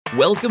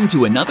Welcome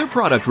to another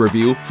product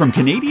review from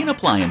Canadian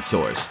Appliance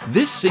Source.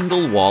 This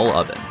single wall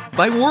oven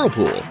by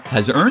Whirlpool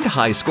has earned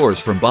high scores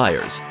from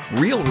buyers.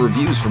 Real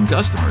reviews from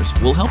customers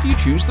will help you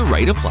choose the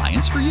right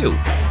appliance for you.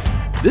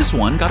 This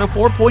one got a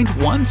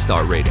 4.1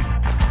 star rating.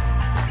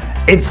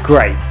 It's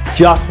great,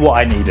 just what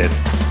I needed.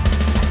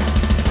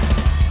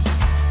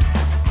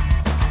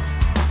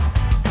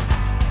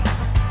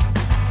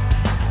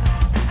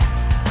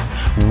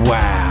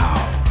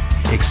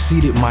 Wow,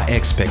 exceeded my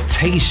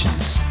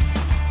expectations.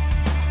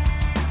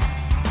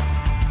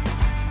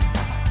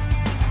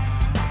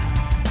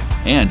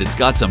 And it's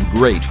got some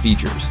great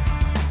features.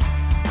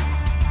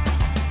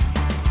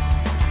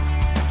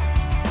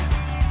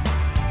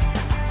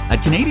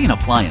 At Canadian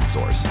Appliance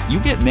Source, you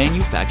get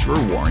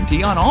manufacturer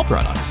warranty on all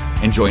products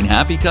and join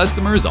happy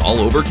customers all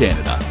over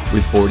Canada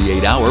with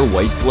 48-hour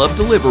white glove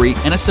delivery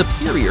and a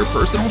superior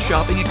personal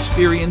shopping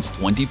experience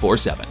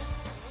 24/7.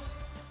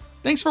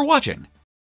 Thanks for watching.